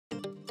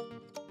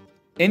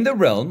In the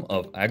realm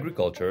of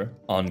agriculture,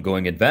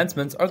 ongoing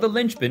advancements are the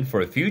linchpin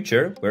for a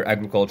future where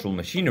agricultural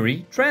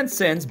machinery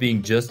transcends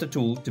being just a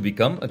tool to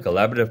become a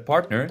collaborative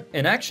partner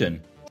in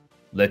action.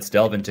 Let's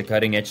delve into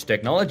cutting-edge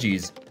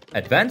technologies,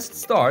 advanced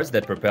stars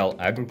that propel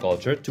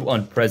agriculture to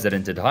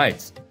unprecedented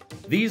heights.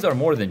 These are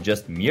more than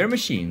just mere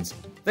machines,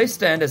 they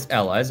stand as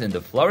allies in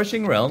the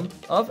flourishing realm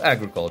of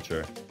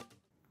agriculture.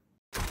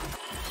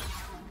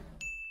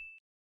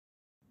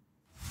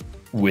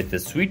 With the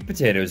sweet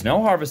potatoes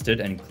now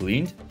harvested and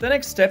cleaned, the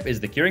next step is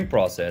the curing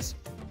process.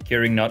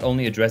 Curing not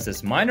only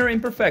addresses minor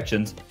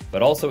imperfections,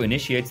 but also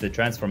initiates the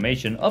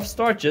transformation of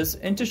starches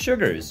into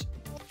sugars.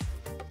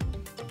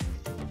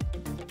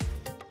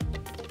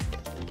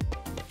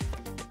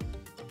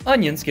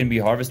 Onions can be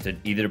harvested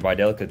either by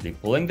delicately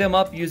pulling them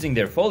up using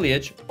their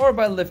foliage or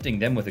by lifting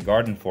them with a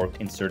garden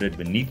fork inserted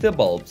beneath the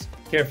bulbs.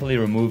 Carefully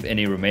remove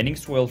any remaining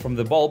soil from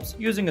the bulbs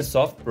using a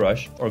soft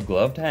brush or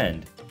gloved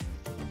hand.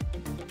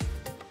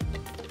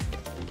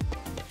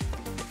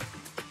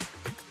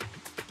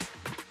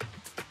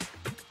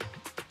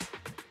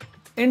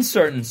 In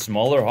certain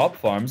smaller hop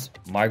farms,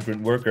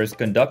 migrant workers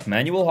conduct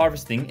manual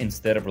harvesting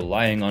instead of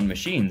relying on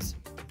machines.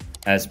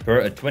 As per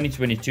a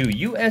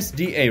 2022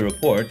 USDA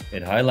report,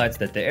 it highlights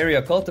that the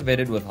area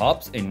cultivated with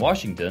hops in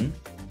Washington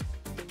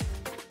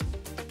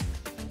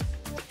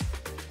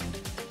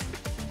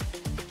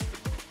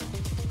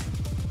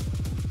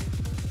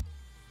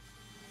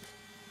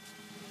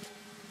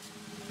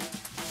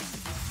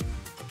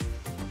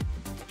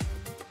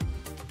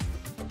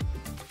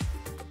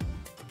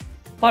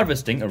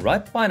Harvesting a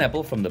ripe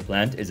pineapple from the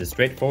plant is a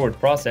straightforward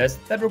process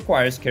that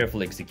requires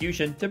careful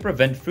execution to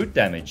prevent fruit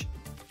damage.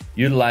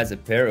 Utilize a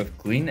pair of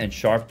clean and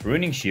sharp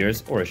pruning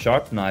shears or a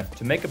sharp knife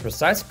to make a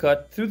precise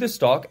cut through the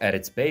stalk at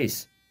its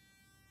base.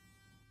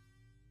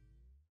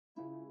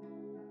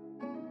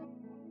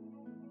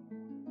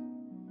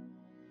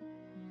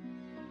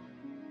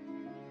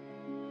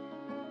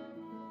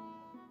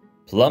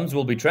 Plums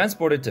will be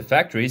transported to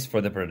factories for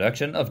the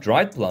production of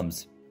dried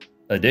plums.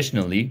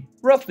 Additionally,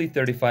 roughly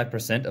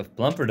 35% of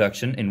plum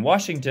production in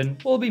Washington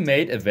will be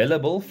made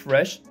available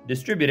fresh,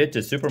 distributed to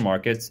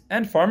supermarkets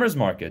and farmers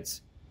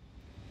markets.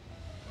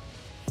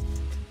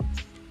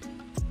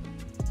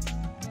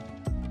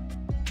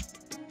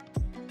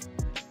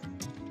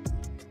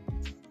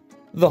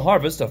 The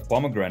harvest of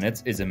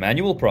pomegranates is a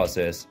manual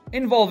process,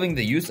 involving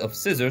the use of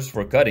scissors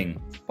for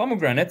cutting.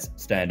 Pomegranates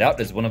stand out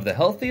as one of the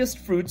healthiest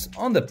fruits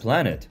on the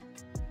planet.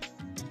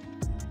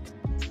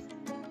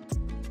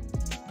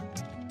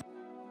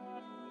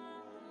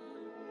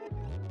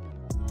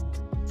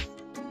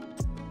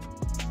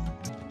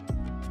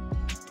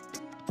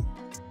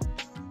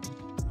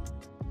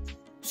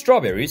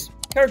 Strawberries,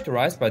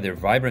 characterized by their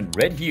vibrant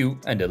red hue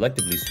and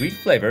delectably sweet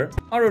flavor,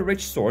 are a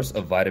rich source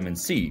of vitamin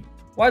C,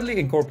 widely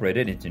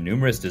incorporated into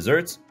numerous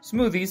desserts,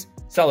 smoothies,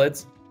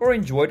 salads, or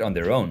enjoyed on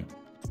their own.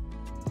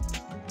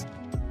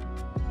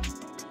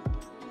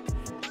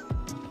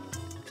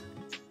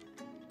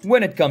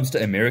 When it comes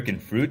to American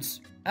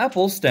fruits,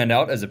 apples stand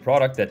out as a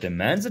product that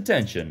demands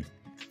attention.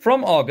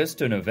 From August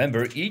to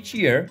November each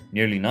year,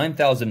 nearly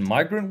 9,000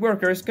 migrant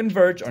workers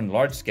converge on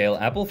large-scale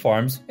apple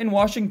farms in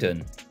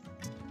Washington.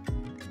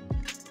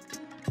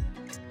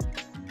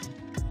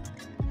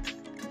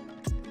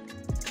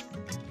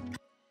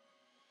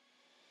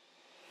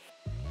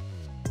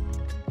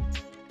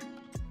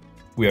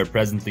 We are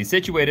presently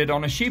situated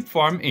on a sheep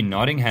farm in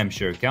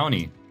Nottinghamshire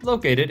County,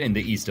 located in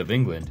the east of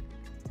England.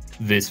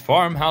 This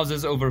farm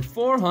houses over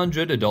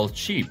 400 adult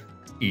sheep.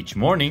 Each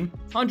morning,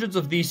 hundreds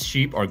of these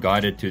sheep are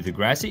guided to the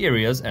grassy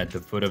areas at the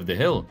foot of the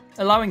hill,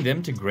 allowing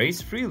them to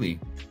graze freely.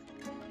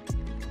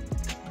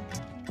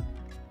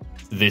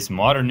 This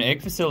modern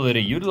egg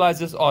facility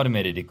utilizes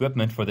automated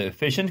equipment for the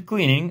efficient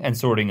cleaning and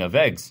sorting of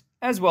eggs,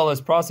 as well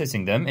as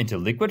processing them into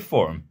liquid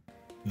form.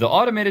 The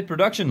automated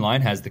production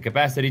line has the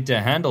capacity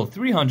to handle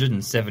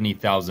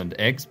 370,000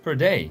 eggs per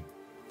day.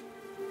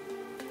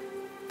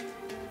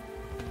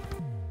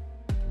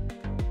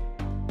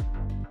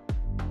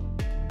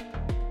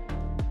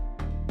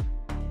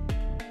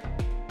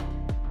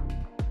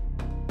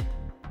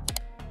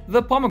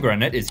 The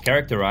pomegranate is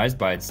characterized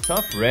by its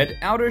tough red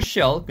outer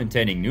shell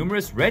containing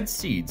numerous red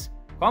seeds,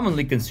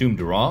 commonly consumed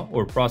raw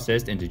or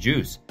processed into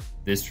juice.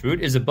 This fruit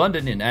is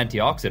abundant in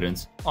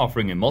antioxidants,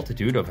 offering a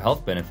multitude of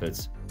health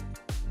benefits.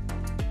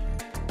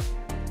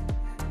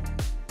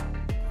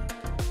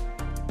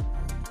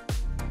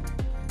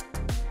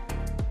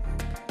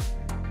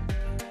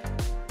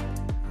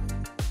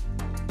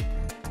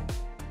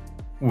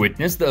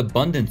 Witness the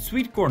abundant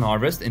sweet corn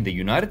harvest in the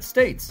United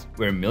States,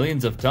 where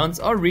millions of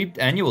tons are reaped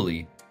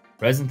annually.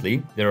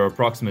 Presently, there are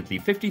approximately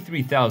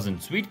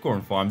 53,000 sweet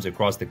corn farms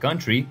across the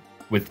country,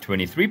 with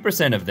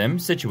 23% of them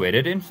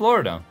situated in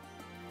Florida.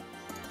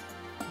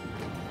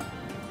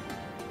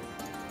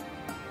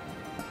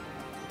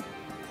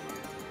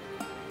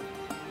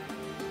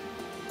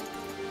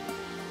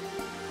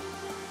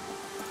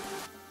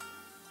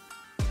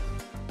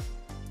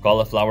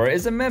 Cauliflower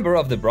is a member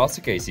of the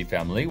Brassicaceae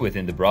family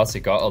within the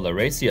Brassica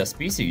oleracea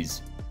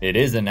species. It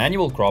is an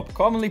annual crop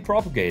commonly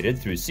propagated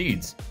through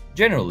seeds.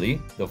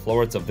 Generally, the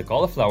florets of the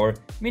cauliflower,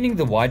 meaning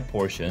the white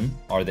portion,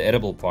 are the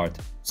edible part,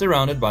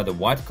 surrounded by the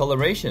white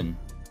coloration.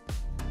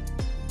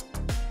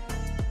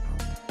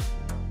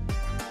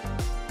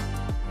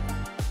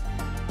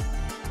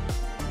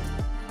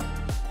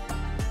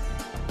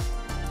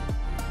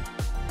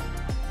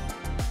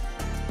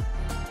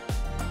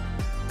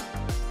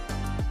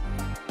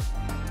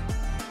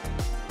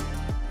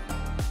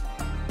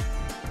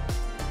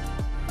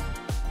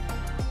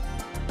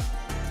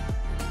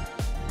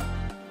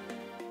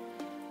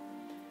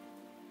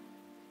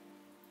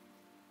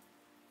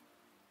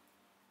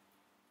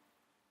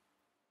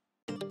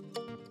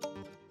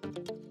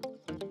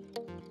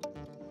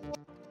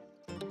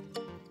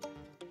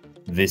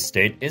 This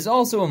state is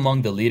also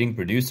among the leading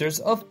producers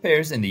of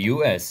pears in the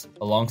US,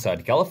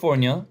 alongside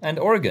California and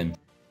Oregon.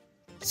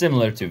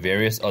 Similar to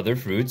various other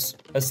fruits,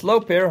 a slow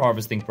pear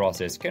harvesting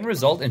process can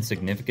result in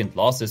significant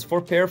losses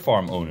for pear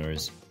farm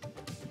owners.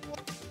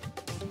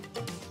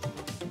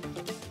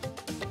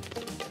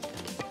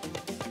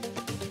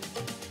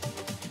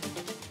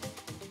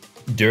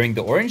 During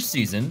the orange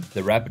season,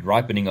 the rapid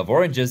ripening of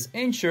oranges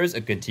ensures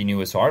a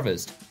continuous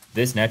harvest.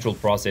 This natural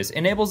process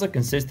enables a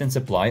consistent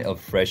supply of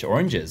fresh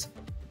oranges,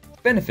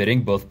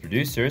 benefiting both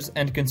producers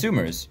and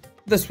consumers.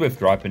 The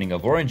swift ripening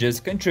of oranges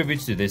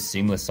contributes to this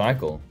seamless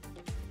cycle.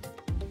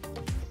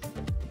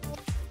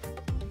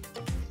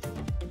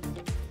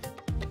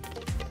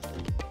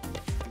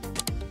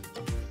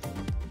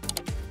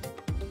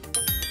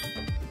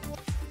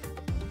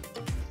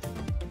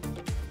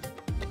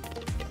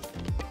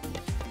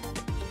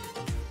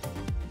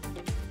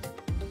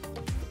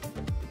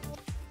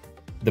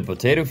 The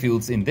potato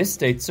fields in this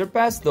state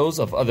surpass those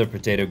of other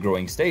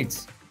potato-growing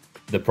states.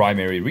 The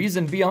primary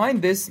reason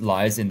behind this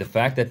lies in the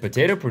fact that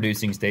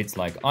potato-producing states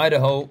like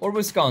Idaho or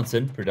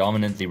Wisconsin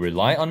predominantly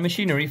rely on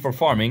machinery for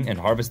farming and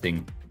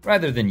harvesting,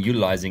 rather than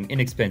utilizing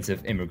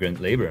inexpensive immigrant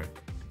labor.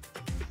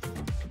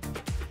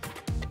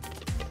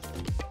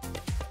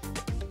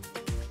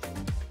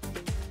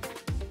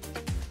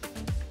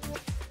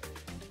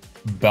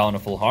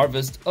 Bountiful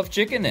harvest of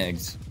chicken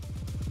eggs.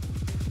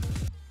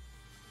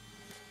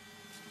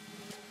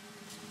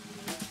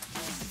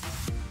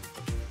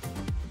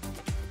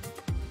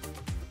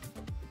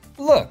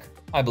 Look,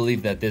 I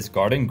believe that this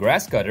garden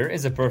grass cutter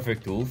is a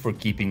perfect tool for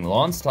keeping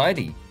lawns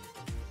tidy.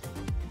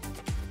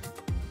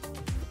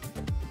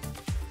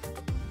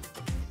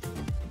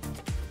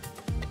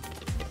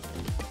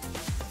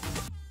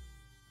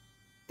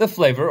 The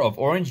flavor of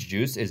orange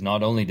juice is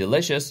not only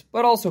delicious,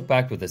 but also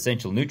packed with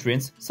essential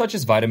nutrients such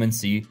as vitamin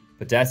C,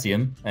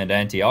 potassium, and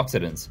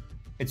antioxidants.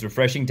 Its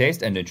refreshing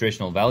taste and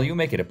nutritional value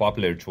make it a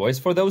popular choice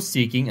for those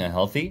seeking a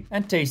healthy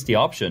and tasty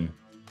option.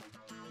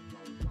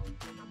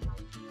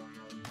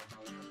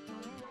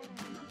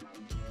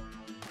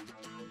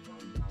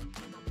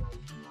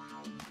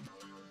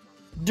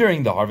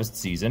 During the harvest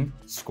season,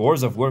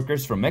 scores of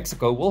workers from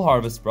Mexico will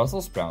harvest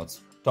Brussels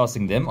sprouts,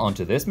 tossing them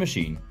onto this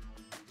machine.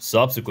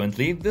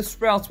 Subsequently, the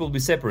sprouts will be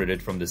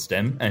separated from the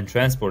stem and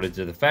transported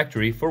to the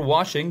factory for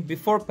washing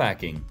before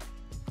packing.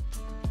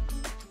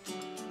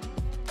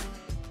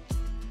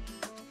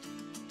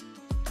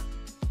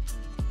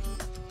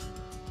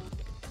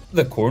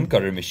 The corn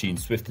cutter machine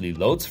swiftly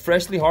loads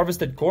freshly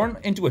harvested corn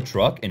into a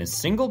truck in a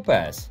single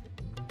pass.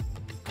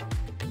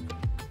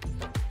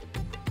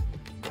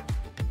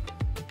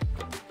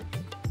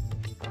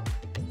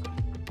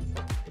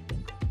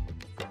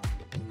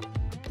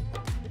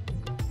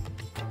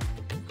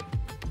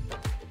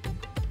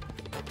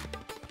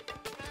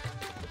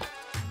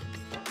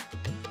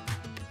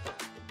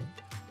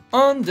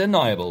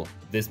 Undeniable,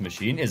 this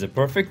machine is a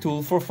perfect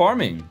tool for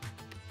farming.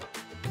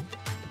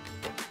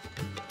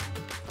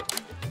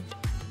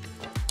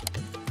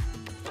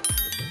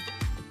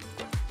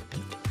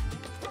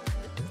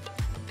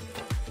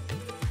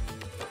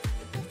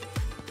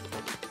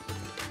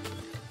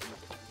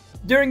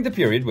 During the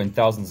period when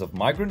thousands of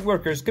migrant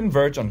workers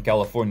converge on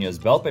California's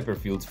bell pepper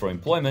fields for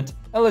employment,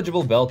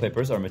 eligible bell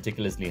peppers are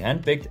meticulously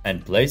handpicked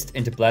and placed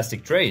into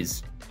plastic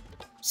trays.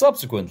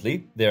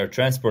 Subsequently, they are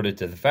transported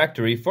to the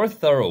factory for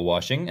thorough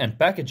washing and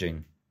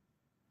packaging.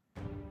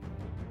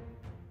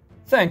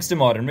 Thanks to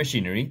modern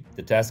machinery,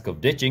 the task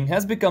of ditching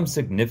has become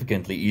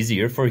significantly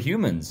easier for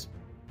humans.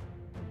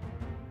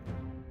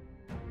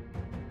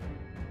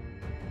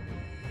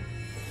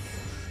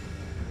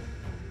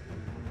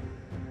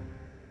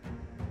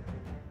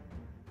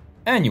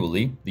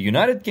 Annually, the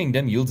United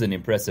Kingdom yields an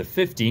impressive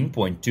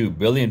 15.2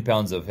 billion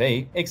pounds of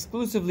hay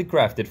exclusively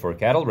crafted for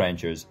cattle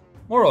ranchers.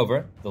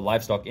 Moreover, the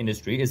livestock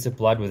industry is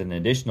supplied with an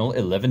additional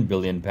 11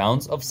 billion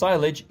pounds of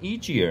silage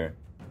each year.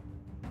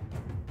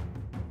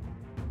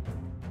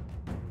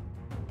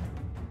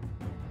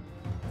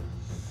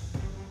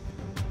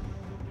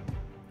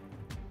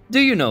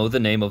 Do you know the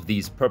name of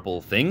these purple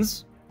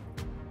things?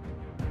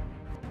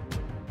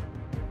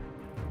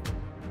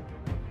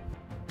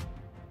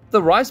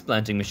 The rice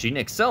planting machine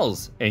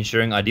excels,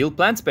 ensuring ideal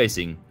plant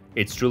spacing.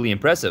 It's truly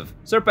impressive,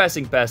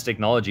 surpassing past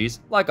technologies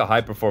like a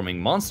high-performing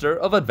monster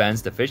of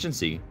advanced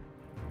efficiency.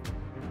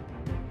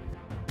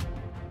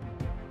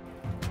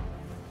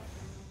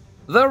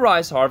 The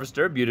rice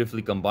harvester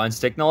beautifully combines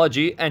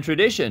technology and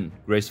tradition,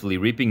 gracefully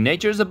reaping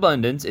nature's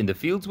abundance in the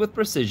fields with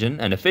precision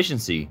and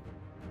efficiency.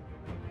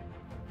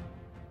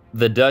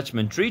 The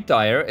Dutchman tree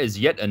tire is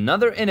yet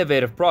another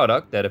innovative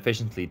product that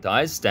efficiently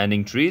ties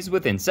standing trees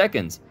within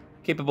seconds,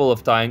 capable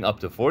of tying up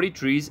to 40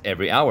 trees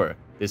every hour.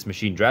 This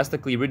machine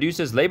drastically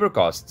reduces labor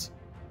costs.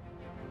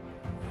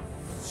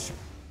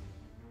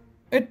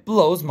 It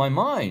blows my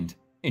mind.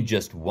 In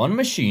just one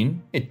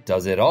machine, it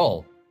does it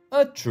all.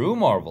 A true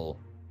marvel.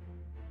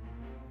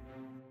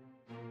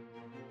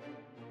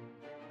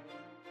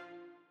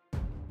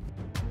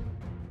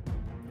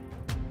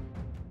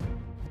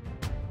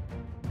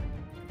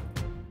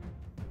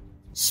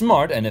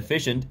 Smart and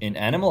efficient in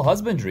animal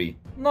husbandry.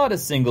 Not a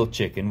single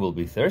chicken will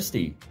be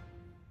thirsty.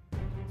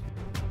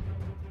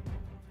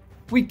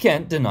 We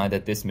can't deny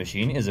that this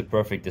machine is a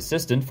perfect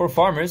assistant for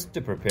farmers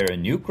to prepare a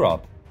new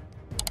crop.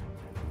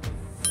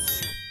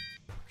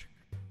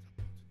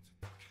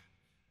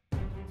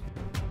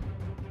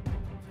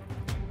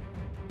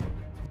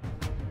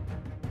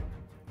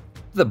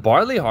 The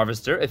barley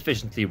harvester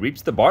efficiently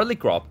reaps the barley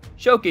crop,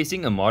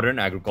 showcasing a modern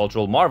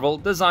agricultural marvel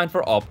designed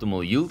for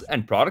optimal yield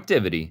and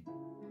productivity.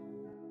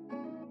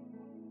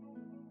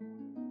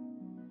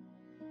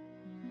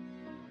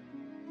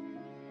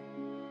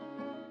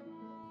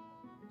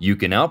 You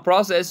can now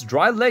process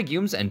dry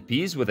legumes and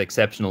peas with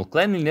exceptional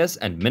cleanliness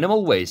and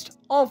minimal waste,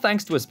 all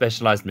thanks to a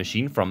specialized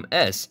machine from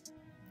S.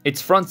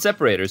 Its front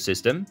separator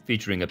system,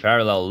 featuring a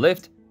parallel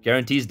lift,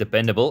 guarantees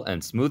dependable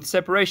and smooth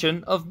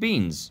separation of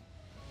beans.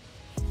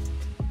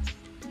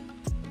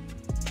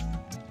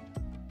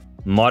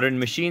 Modern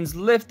machines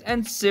lift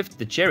and sift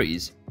the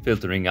cherries,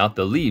 filtering out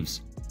the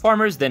leaves.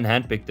 Farmers then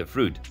handpick the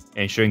fruit,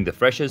 ensuring the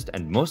freshest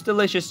and most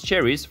delicious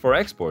cherries for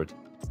export.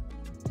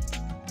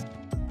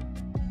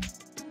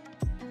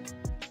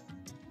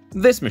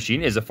 This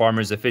machine is a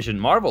farmer's efficient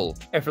marvel,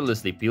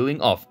 effortlessly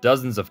peeling off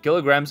dozens of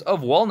kilograms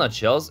of walnut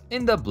shells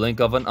in the blink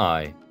of an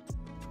eye.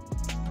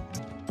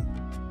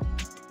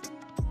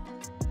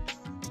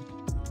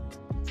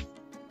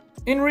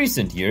 In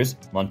recent years,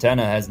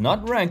 Montana has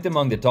not ranked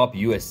among the top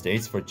US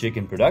states for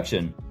chicken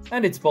production,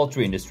 and its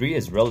poultry industry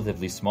is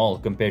relatively small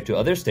compared to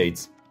other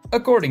states.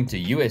 According to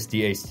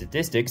USDA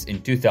statistics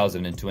in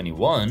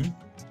 2021,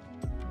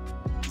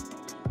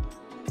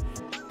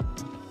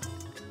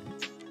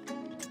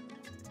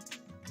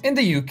 in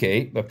the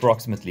UK,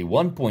 approximately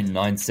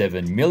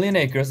 1.97 million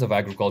acres of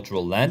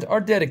agricultural land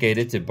are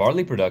dedicated to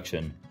barley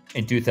production.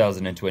 In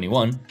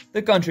 2021,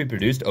 the country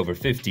produced over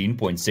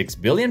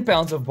 15.6 billion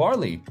pounds of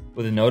barley,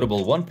 with a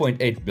notable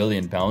 1.8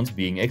 billion pounds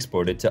being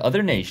exported to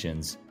other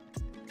nations.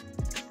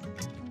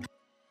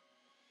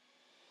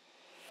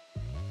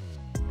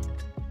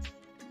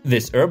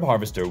 This herb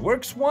harvester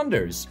works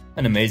wonders,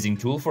 an amazing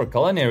tool for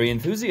culinary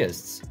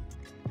enthusiasts.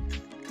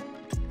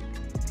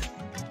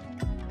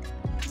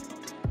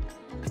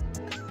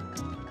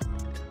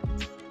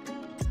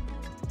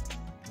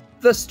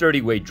 The sturdy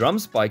weight drum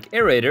spike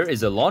aerator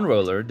is a lawn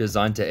roller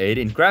designed to aid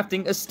in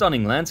crafting a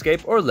stunning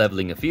landscape or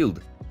leveling a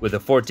field. With a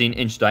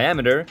 14-inch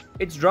diameter,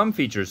 its drum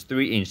features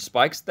 3-inch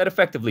spikes that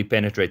effectively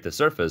penetrate the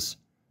surface.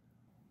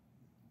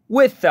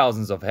 With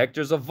thousands of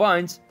hectares of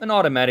vines, an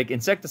automatic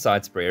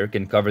insecticide sprayer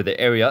can cover the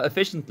area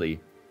efficiently.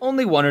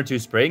 Only 1 or 2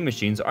 spraying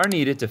machines are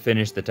needed to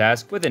finish the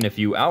task within a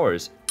few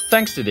hours,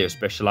 thanks to their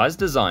specialized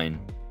design.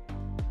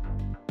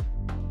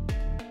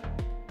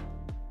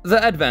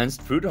 The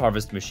advanced fruit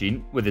harvest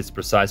machine, with its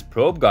precise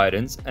probe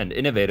guidance and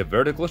innovative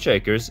vertical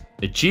shakers,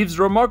 achieves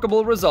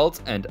remarkable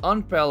results and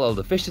unparalleled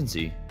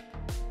efficiency.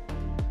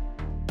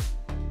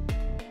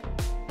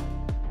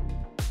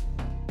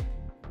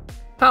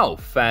 How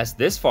fast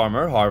this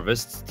farmer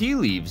harvests tea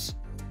leaves!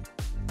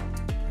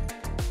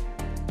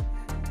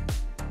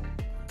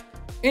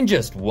 In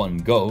just one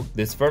go,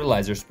 this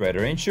fertilizer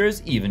spreader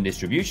ensures even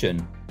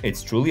distribution.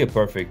 It's truly a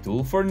perfect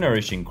tool for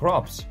nourishing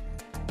crops.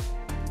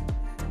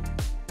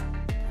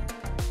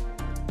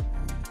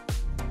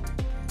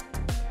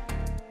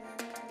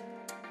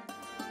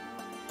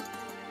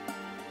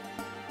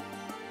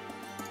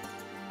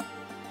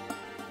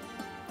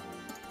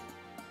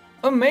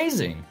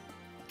 Amazing!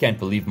 Can't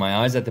believe my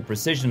eyes at the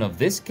precision of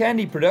this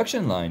candy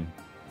production line.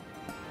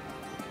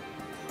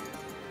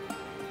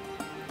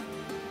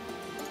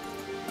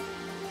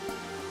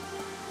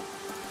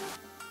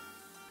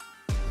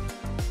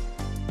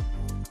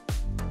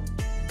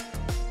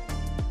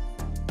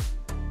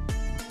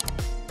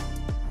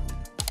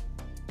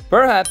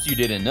 Perhaps you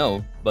didn't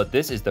know, but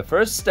this is the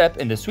first step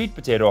in the sweet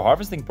potato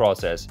harvesting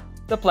process.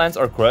 The plants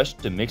are crushed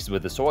to mix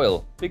with the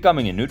soil,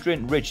 becoming a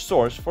nutrient-rich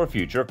source for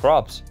future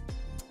crops.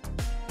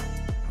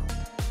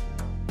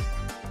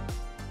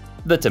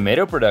 The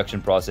tomato production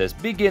process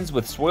begins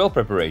with soil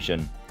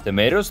preparation.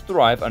 Tomatoes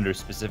thrive under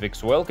specific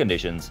soil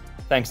conditions.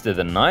 Thanks to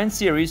the 9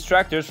 Series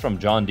tractors from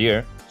John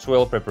Deere,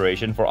 soil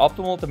preparation for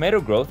optimal tomato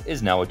growth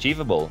is now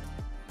achievable.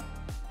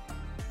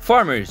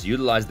 Farmers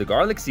utilize the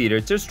garlic seeder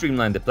to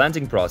streamline the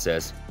planting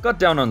process, cut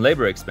down on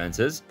labor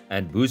expenses,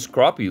 and boost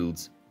crop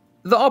yields.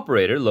 The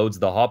operator loads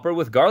the hopper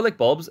with garlic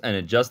bulbs and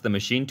adjusts the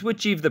machine to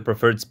achieve the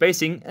preferred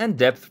spacing and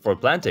depth for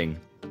planting.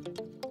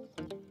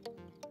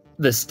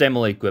 The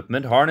stemel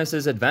equipment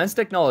harnesses advanced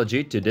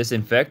technology to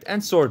disinfect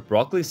and sort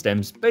broccoli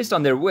stems based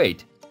on their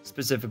weight.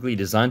 Specifically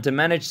designed to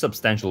manage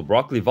substantial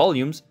broccoli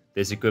volumes,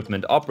 this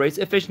equipment operates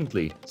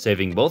efficiently,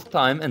 saving both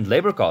time and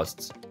labor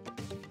costs.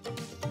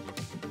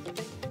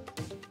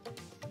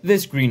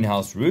 This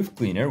greenhouse roof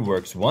cleaner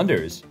works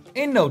wonders.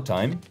 In no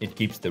time, it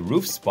keeps the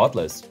roof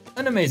spotless,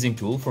 an amazing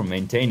tool for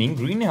maintaining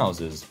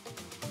greenhouses.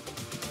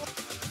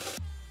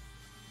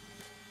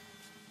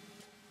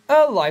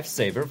 A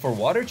lifesaver for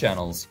water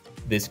channels.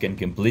 This can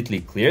completely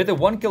clear the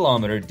 1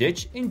 kilometer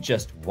ditch in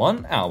just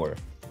 1 hour.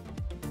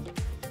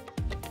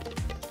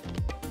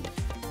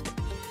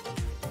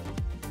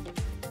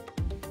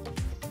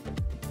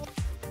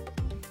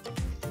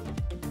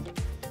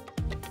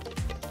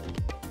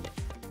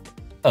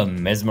 A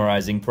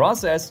mesmerizing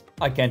process.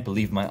 I can't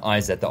believe my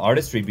eyes at the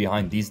artistry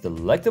behind these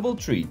delectable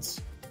treats.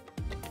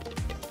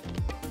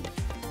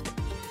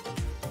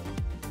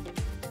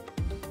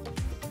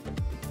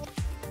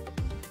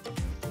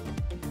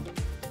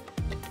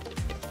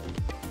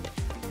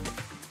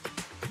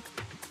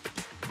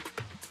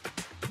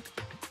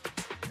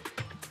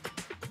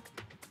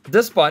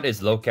 Despite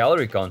its low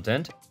calorie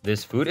content,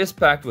 this food is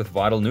packed with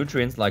vital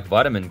nutrients like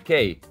vitamin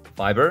K,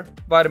 fiber,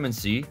 vitamin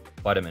C,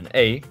 vitamin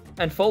A,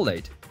 and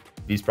folate.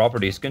 These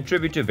properties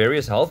contribute to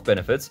various health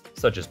benefits,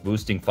 such as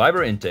boosting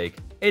fiber intake,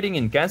 aiding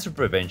in cancer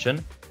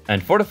prevention,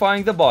 and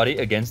fortifying the body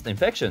against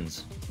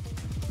infections.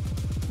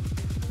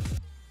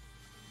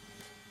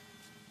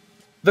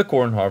 The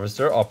corn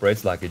harvester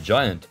operates like a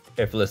giant,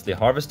 effortlessly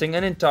harvesting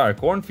an entire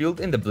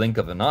cornfield in the blink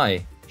of an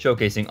eye,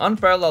 showcasing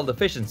unparalleled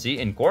efficiency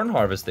in corn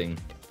harvesting.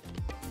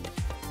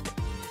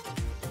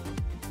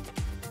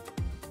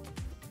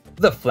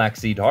 The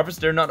flaxseed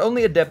harvester not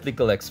only adeptly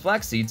collects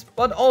flax seeds,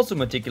 but also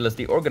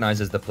meticulously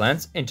organizes the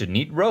plants into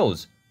neat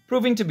rows,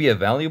 proving to be a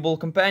valuable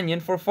companion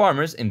for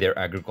farmers in their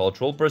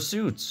agricultural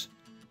pursuits.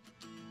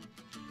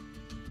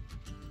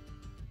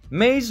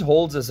 Maize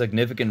holds a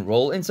significant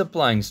role in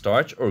supplying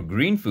starch or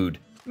green food,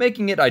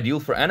 making it ideal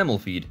for animal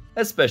feed,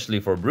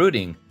 especially for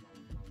brooding.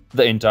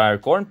 The entire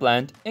corn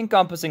plant,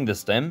 encompassing the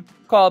stem,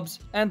 cobs,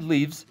 and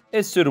leaves,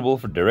 is suitable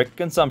for direct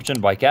consumption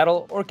by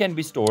cattle or can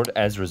be stored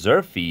as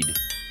reserve feed.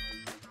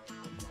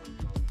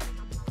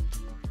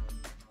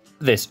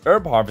 This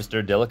herb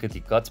harvester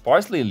delicately cuts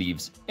parsley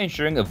leaves,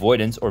 ensuring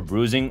avoidance or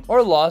bruising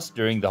or loss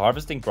during the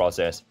harvesting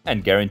process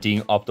and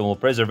guaranteeing optimal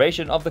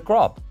preservation of the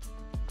crop.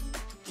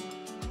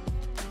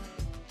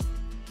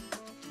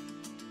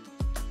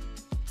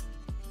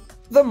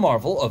 The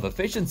marvel of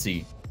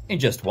efficiency. In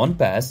just one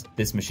pass,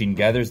 this machine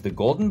gathers the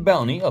golden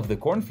bounty of the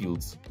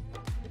cornfields.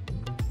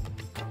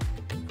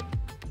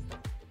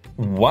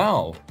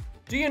 Wow!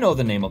 Do you know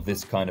the name of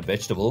this kind of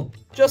vegetable?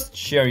 Just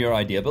share your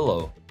idea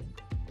below.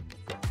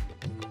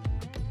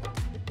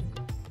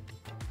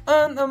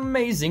 An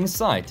amazing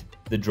sight!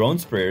 The drone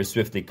sprayer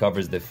swiftly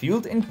covers the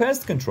field in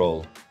pest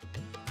control.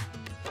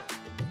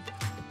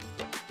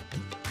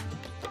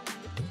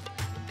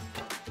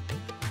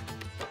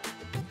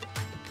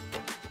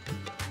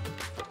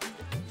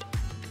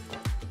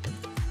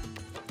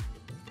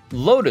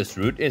 Lotus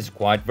root is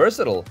quite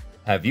versatile.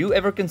 Have you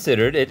ever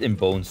considered it in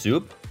bone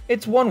soup?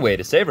 It's one way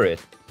to savor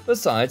it.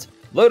 Besides,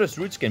 lotus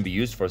roots can be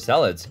used for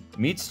salads,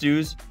 meat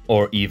stews,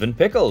 or even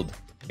pickled.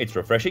 Its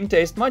refreshing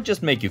taste might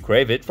just make you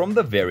crave it from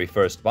the very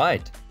first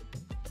bite.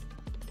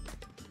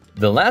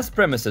 The last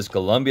premises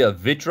Columbia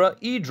Vitra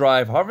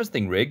E-Drive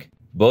harvesting rig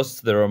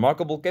boasts the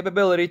remarkable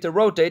capability to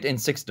rotate in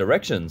 6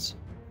 directions.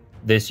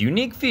 This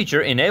unique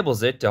feature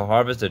enables it to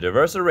harvest a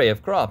diverse array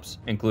of crops,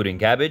 including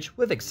cabbage,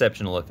 with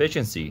exceptional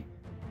efficiency.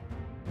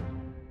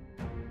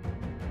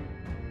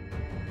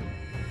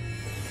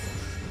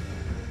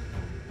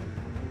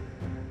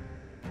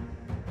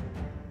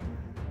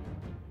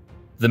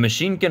 The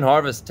machine can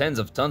harvest tens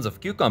of tons of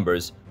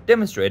cucumbers,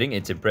 demonstrating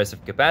its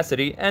impressive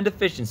capacity and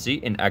efficiency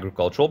in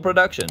agricultural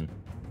production.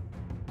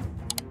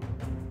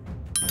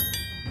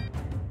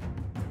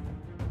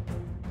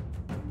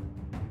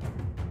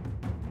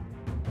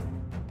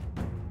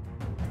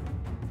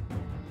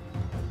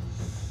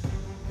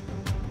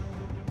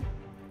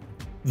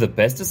 The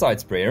pesticide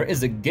sprayer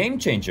is a game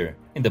changer.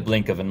 In the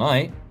blink of an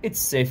eye, it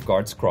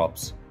safeguards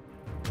crops.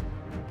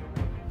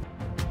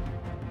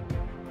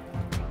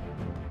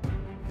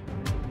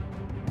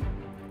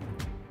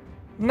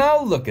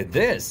 Now look at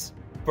this!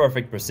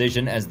 Perfect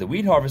precision as the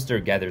wheat harvester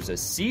gathers a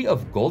sea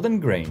of golden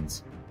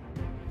grains.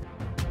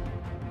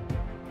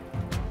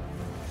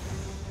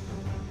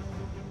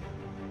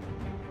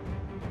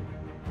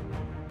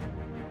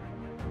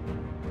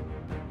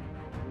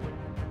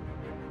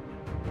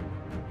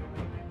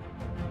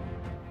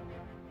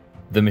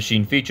 The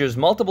machine features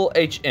multiple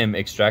HM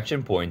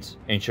extraction points,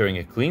 ensuring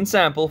a clean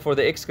sample for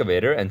the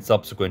excavator and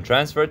subsequent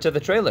transfer to the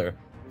trailer.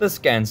 The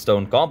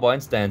Scanstone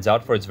combine stands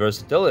out for its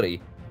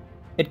versatility.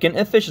 It can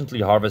efficiently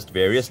harvest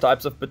various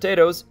types of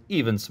potatoes,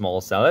 even small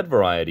salad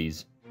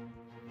varieties.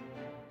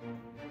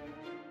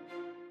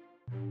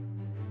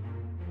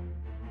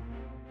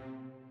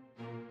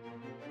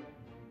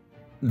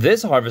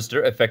 This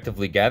harvester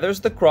effectively gathers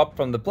the crop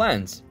from the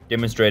plants,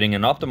 demonstrating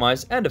an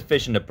optimized and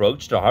efficient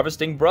approach to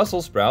harvesting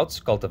Brussels sprouts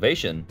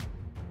cultivation.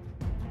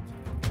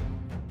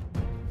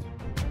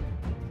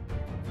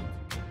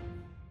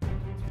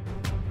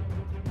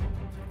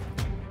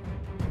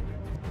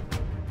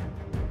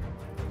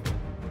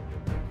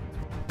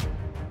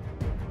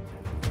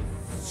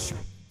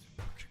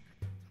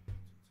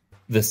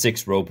 The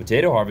 6-row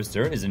potato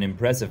harvester is an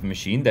impressive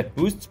machine that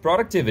boosts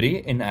productivity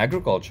in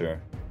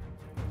agriculture.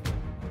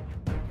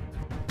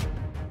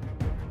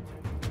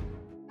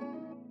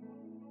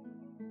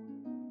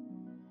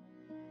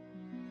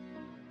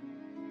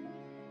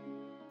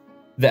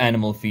 The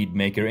animal feed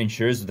maker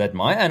ensures that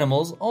my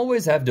animals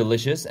always have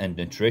delicious and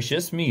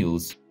nutritious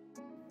meals.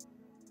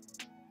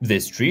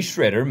 This tree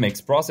shredder makes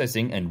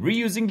processing and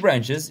reusing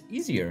branches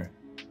easier.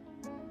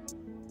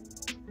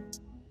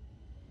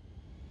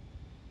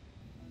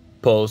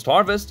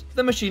 Post-harvest,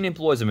 the machine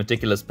employs a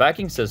meticulous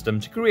packing system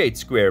to create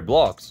square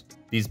blocks.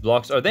 These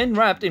blocks are then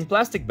wrapped in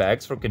plastic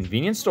bags for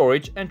convenient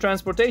storage and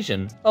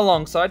transportation,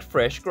 alongside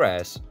fresh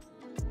grass.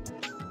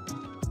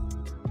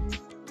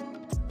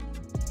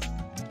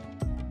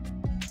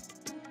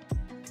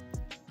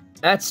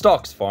 At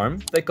Stock's farm,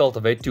 they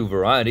cultivate 2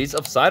 varieties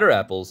of cider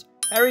apples,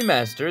 Harry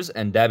Masters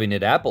and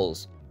Dabinett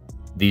apples.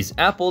 These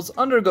apples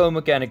undergo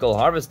mechanical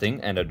harvesting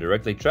and are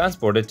directly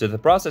transported to the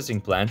processing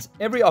plants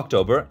every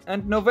October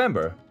and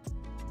November.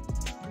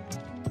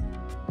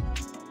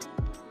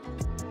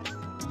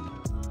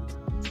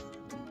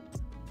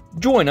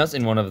 Join us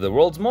in one of the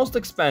world's most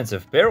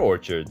expansive pear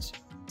orchards.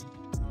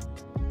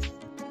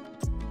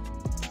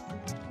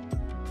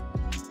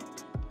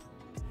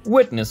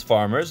 Witness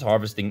farmers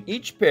harvesting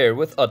each pear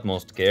with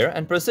utmost care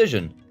and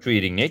precision,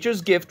 treating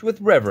nature's gift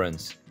with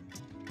reverence.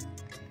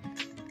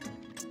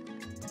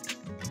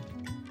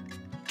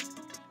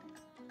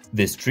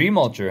 This tree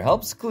mulcher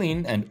helps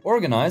clean and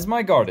organize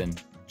my garden.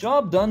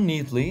 Job done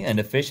neatly and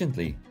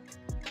efficiently.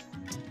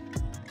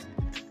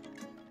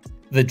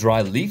 The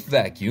dry leaf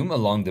vacuum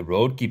along the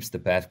road keeps the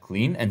path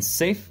clean and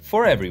safe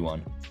for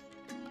everyone.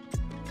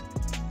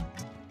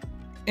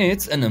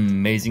 It's an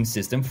amazing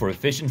system for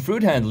efficient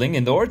fruit handling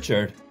in the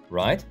orchard,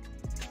 right?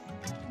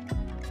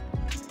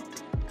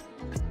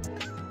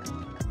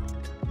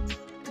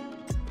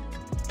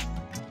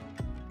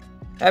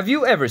 Have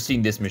you ever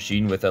seen this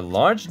machine with a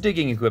large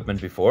digging equipment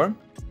before?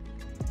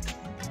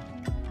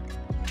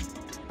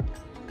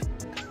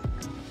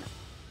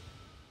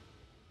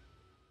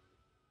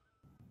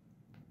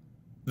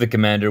 The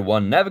Commander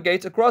 1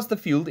 navigates across the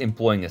field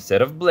employing a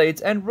set of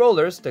blades and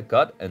rollers to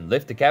cut and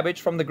lift the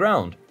cabbage from the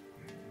ground.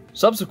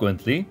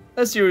 Subsequently,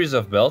 a series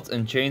of belts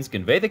and chains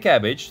convey the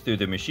cabbage through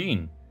the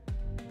machine.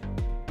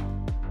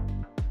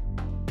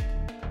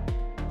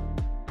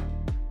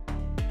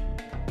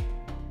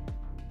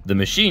 The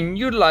machine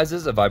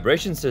utilizes a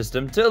vibration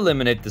system to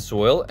eliminate the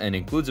soil and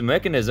includes a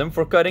mechanism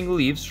for cutting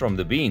leaves from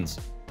the beans.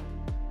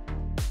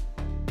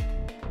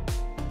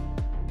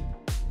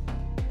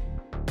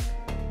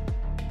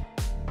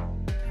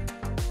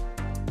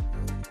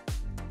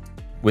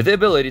 With the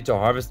ability to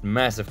harvest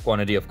massive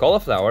quantity of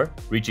cauliflower,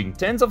 reaching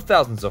tens of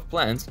thousands of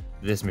plants,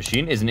 this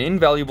machine is an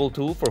invaluable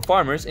tool for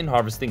farmers in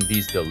harvesting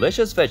these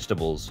delicious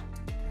vegetables.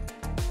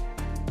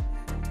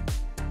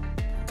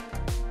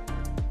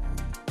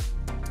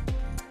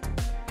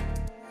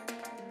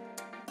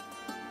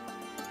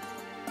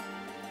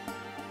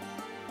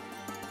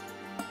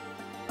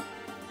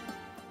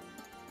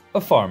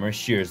 A farmer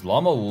shears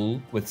llama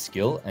wool with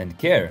skill and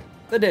care.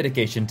 The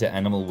dedication to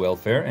animal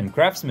welfare and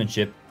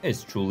craftsmanship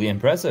is truly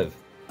impressive.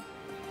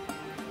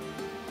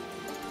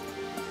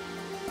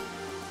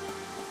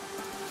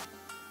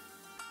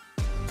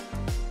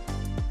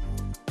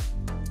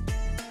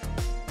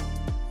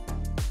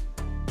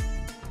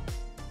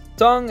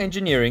 Tong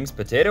Engineering's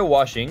potato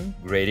washing,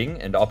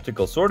 grading, and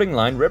optical sorting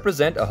line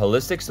represent a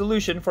holistic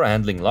solution for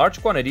handling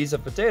large quantities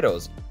of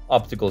potatoes.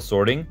 Optical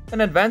sorting, an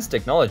advanced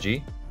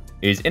technology,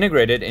 is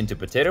integrated into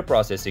potato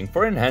processing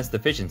for enhanced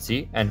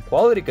efficiency and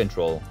quality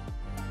control.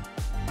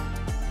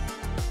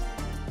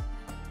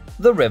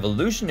 The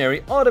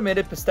revolutionary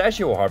automated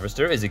pistachio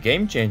harvester is a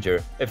game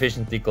changer,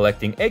 efficiently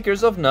collecting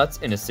acres of nuts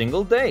in a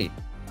single day.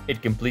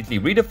 It completely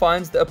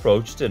redefines the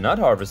approach to nut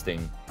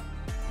harvesting.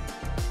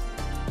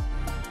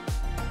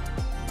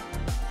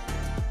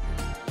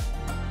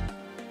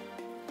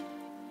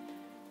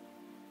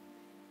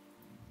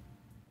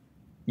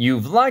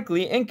 You've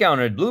likely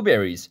encountered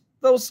blueberries,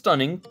 those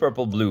stunning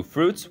purple-blue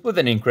fruits with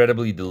an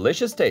incredibly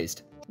delicious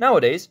taste.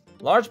 Nowadays,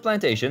 large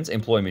plantations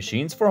employ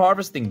machines for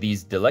harvesting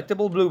these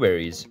delectable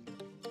blueberries.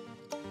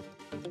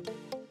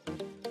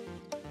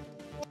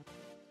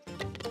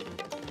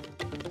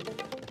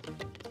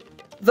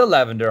 The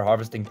lavender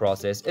harvesting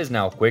process is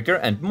now quicker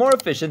and more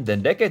efficient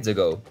than decades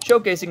ago,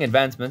 showcasing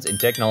advancements in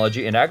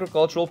technology and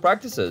agricultural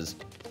practices.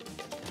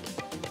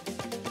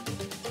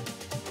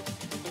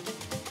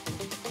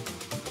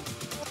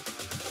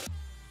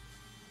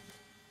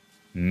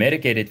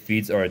 Medicated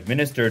feeds are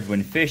administered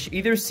when fish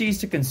either cease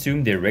to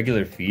consume their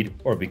regular feed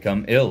or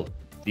become ill.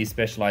 These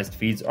specialized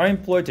feeds are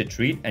employed to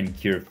treat and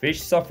cure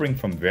fish suffering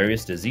from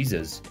various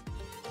diseases.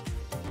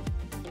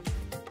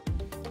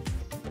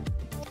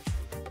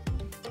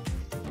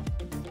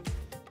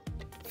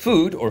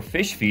 Food or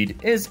fish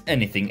feed is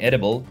anything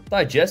edible,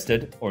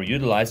 digested, or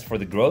utilized for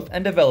the growth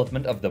and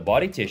development of the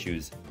body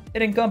tissues.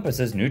 It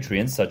encompasses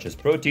nutrients such as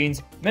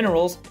proteins,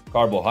 minerals,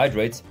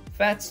 carbohydrates,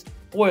 fats,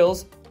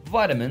 oils,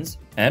 vitamins,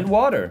 and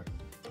water.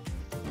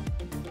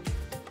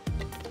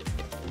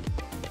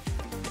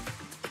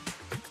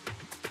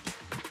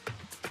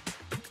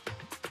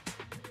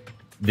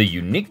 The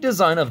unique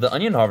design of the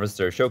onion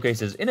harvester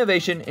showcases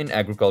innovation in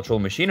agricultural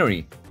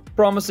machinery,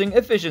 promising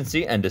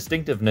efficiency and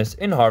distinctiveness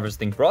in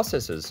harvesting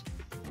processes.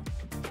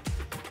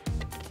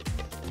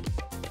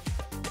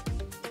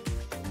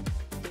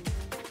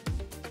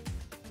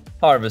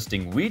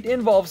 Harvesting wheat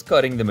involves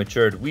cutting the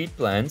matured wheat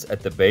plants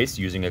at the base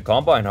using a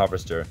combine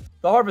harvester.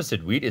 The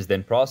harvested wheat is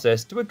then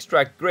processed to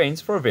extract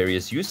grains for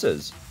various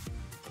uses.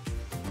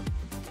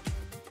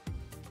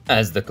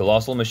 As the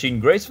colossal machine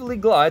gracefully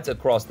glides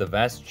across the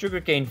vast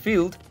sugarcane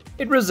field,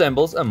 it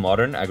resembles a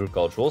modern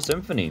agricultural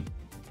symphony,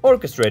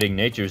 orchestrating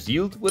nature's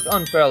yield with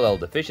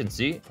unparalleled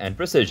efficiency and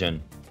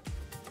precision.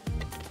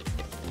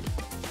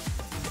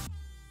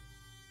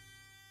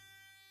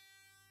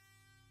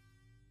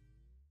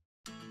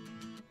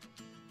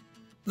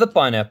 The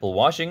pineapple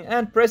washing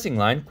and pressing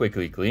line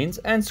quickly cleans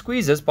and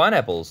squeezes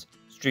pineapples,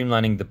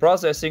 streamlining the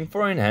processing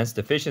for enhanced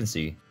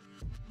efficiency.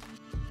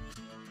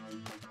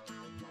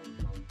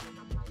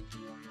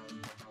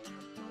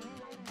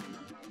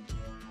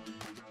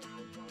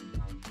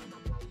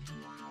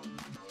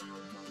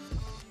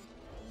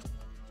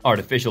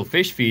 Artificial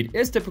fish feed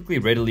is typically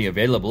readily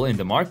available in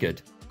the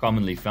market,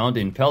 commonly found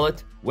in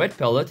pellet, wet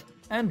pellet,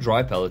 and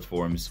dry pellet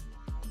forms.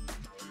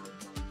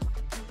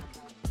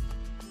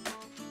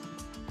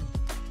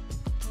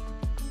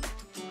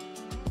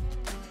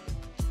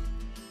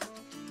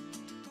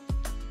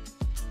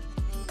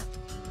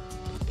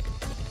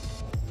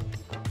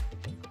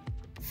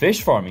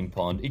 Fish farming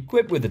pond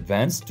equipped with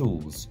advanced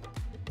tools.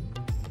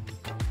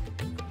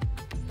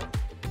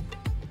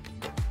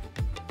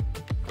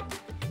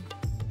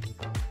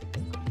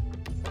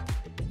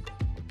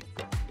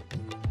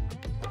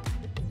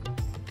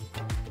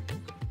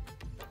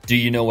 Do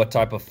you know what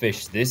type of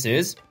fish this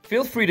is?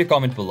 Feel free to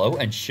comment below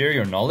and share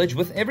your knowledge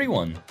with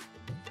everyone.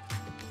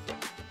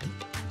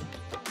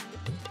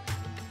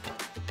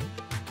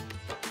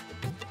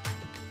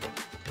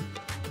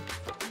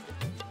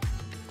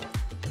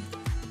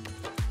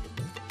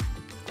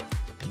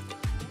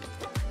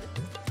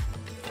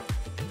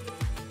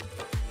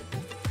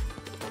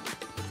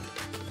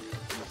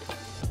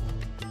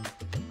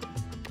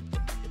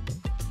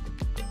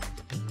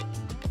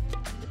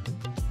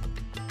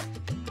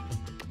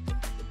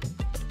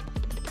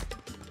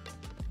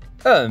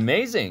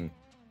 Amazing!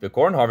 The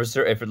corn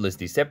harvester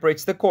effortlessly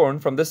separates the corn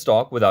from the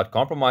stalk without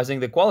compromising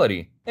the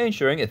quality,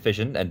 ensuring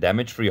efficient and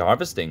damage-free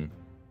harvesting.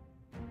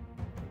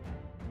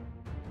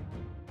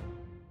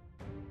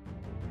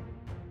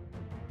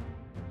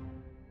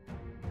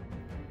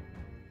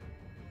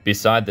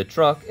 Beside the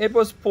truck, it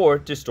was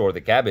poured to store the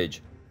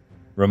cabbage.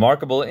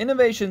 Remarkable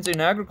innovations in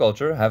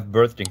agriculture have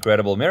birthed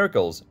incredible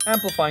miracles,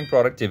 amplifying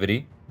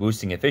productivity,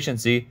 boosting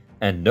efficiency,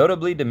 and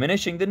notably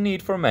diminishing the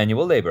need for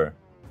manual labor.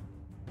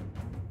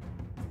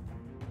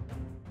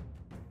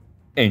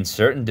 In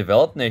certain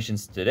developed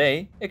nations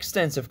today,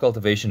 extensive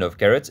cultivation of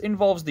carrots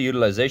involves the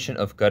utilization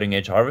of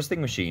cutting-edge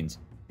harvesting machines.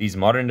 These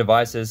modern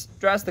devices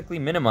drastically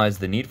minimize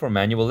the need for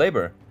manual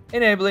labor,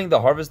 enabling the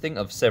harvesting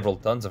of several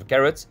tons of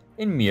carrots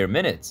in mere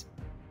minutes.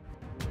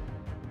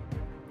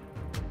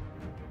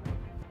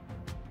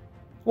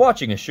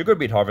 Watching a sugar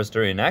beet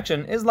harvester in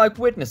action is like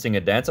witnessing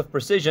a dance of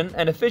precision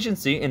and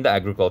efficiency in the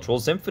agricultural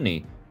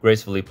symphony,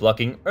 gracefully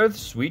plucking Earth's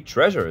sweet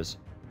treasures.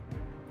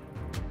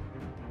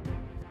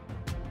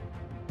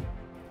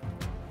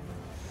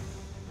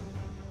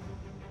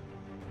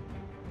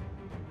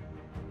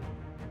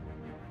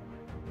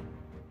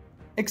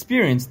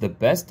 Experience the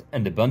best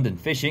and abundant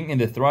fishing in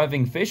the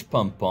thriving fish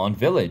pump pond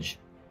village.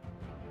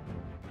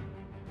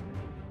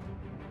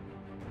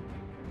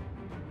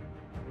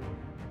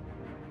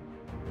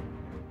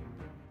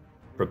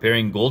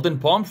 Preparing golden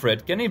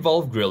pomfret can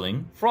involve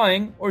grilling,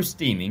 frying, or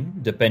steaming,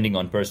 depending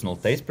on personal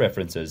taste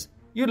preferences.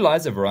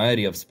 Utilize a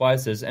variety of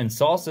spices and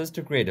sauces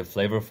to create a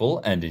flavorful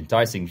and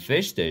enticing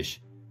fish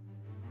dish.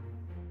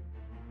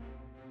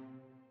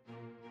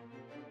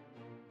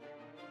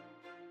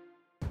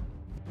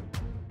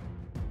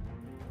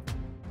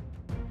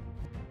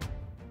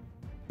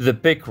 The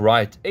Pick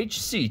Right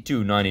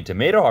HC290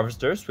 tomato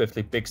harvester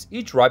swiftly picks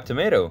each ripe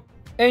tomato,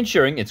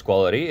 ensuring its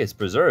quality is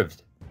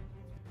preserved.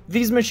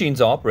 These machines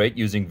operate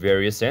using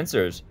various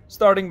sensors,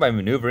 starting by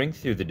maneuvering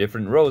through the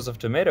different rows of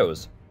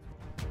tomatoes.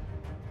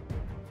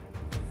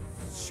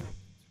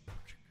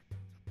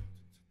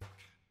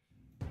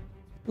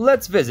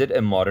 Let's visit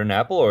a modern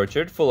apple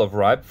orchard full of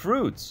ripe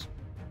fruits.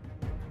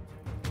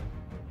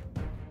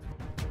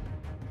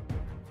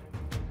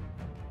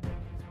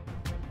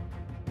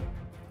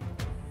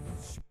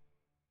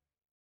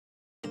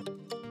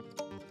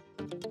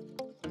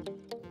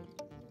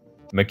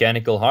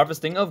 Mechanical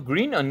harvesting of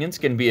green onions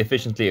can be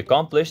efficiently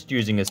accomplished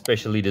using a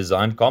specially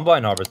designed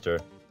combine harvester.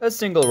 A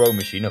single row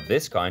machine of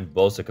this kind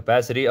boasts a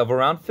capacity of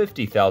around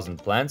 50,000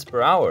 plants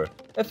per hour,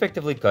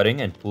 effectively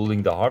cutting and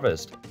pooling the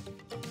harvest.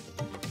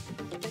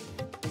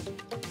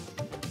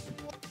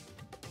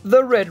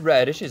 The red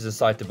radish is a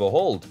sight to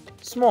behold,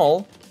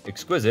 small,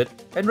 exquisite,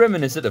 and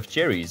reminiscent of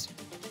cherries.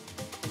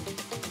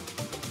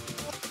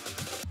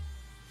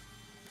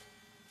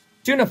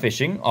 Tuna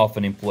fishing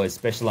often employs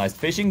specialized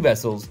fishing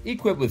vessels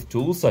equipped with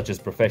tools such as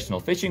professional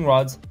fishing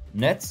rods,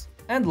 nets,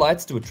 and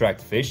lights to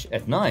attract fish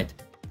at night.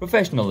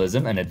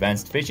 Professionalism and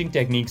advanced fishing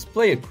techniques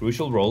play a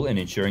crucial role in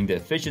ensuring the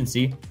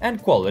efficiency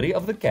and quality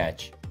of the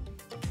catch.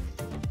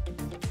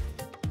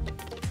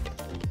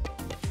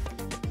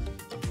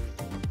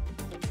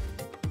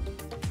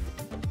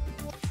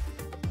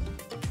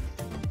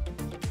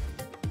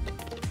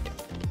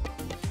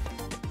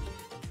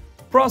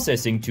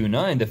 Processing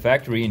tuna in the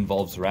factory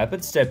involves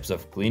rapid steps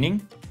of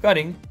cleaning,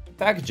 cutting,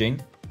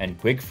 packaging, and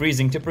quick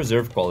freezing to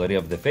preserve quality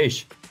of the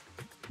fish.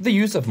 The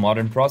use of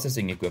modern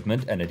processing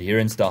equipment and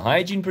adherence to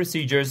hygiene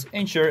procedures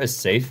ensure a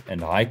safe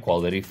and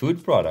high-quality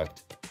food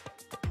product.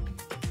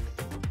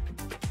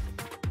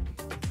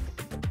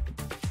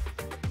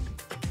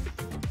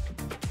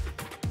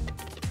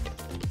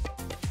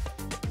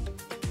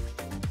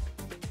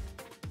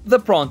 The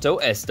Pronto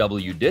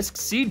SW Disc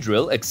seed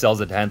drill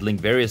excels at handling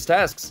various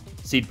tasks: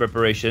 seed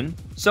preparation,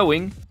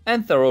 sowing,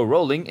 and thorough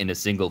rolling in a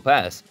single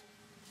pass.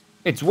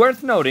 It's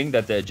worth noting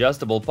that the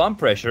adjustable pump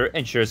pressure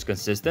ensures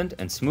consistent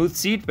and smooth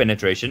seed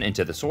penetration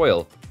into the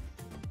soil.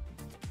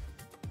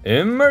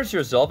 Immerse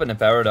yourself in a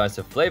paradise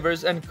of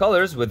flavors and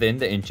colors within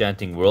the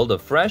enchanting world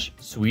of fresh,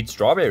 sweet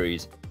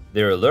strawberries.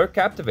 Their allure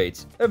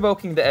captivates,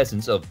 evoking the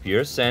essence of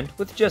pure scent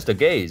with just a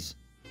gaze.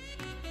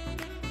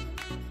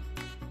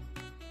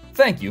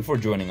 Thank you for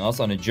joining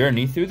us on a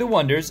journey through the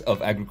wonders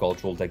of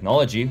agricultural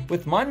technology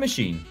with Mind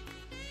Machine.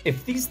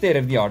 If these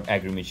state-of-the-art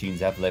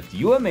agri-machines have left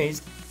you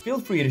amazed, feel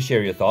free to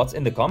share your thoughts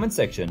in the comment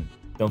section.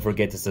 Don't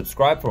forget to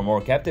subscribe for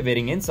more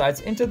captivating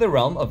insights into the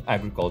realm of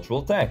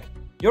agricultural tech.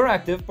 Your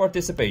active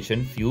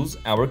participation fuels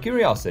our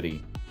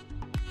curiosity.